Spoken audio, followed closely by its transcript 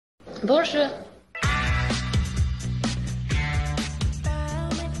Bonjour.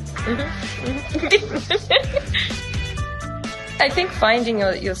 I think finding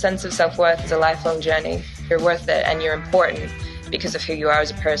your sense of self-worth is a lifelong journey. You're worth it and you're important because of who you are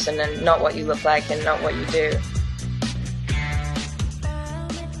as a person and not what you look like and not what you do.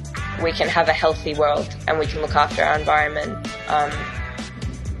 We can have a healthy world and we can look after our environment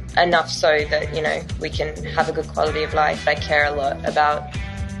enough so that, you know, we can have a good quality of life. I care a lot about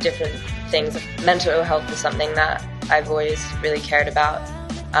different things. Mental health is something that I've always really cared about,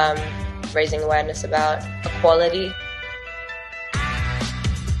 raising awareness about equality.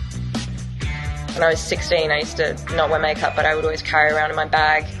 When I was 16, I used to not wear makeup, but I would always carry around in my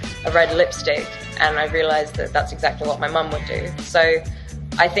bag a red lipstick, and I realised that that's exactly what my mum would do. So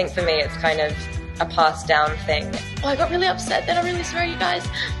I think for me it's kind of a passed down thing. Oh, I got really upset then, I'm really sorry you guys.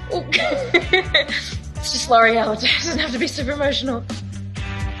 Oh. It's just L'Oreal, it doesn't have to be super emotional.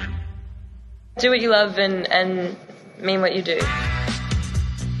 Do what you love and mean what you do.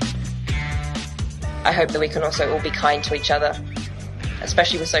 I hope that we can also all be kind to each other,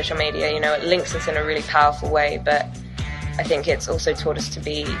 especially with social media. You know, it links us in a really powerful way, but I think it's also taught us to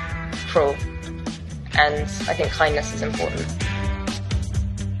be cruel, and I think kindness is important.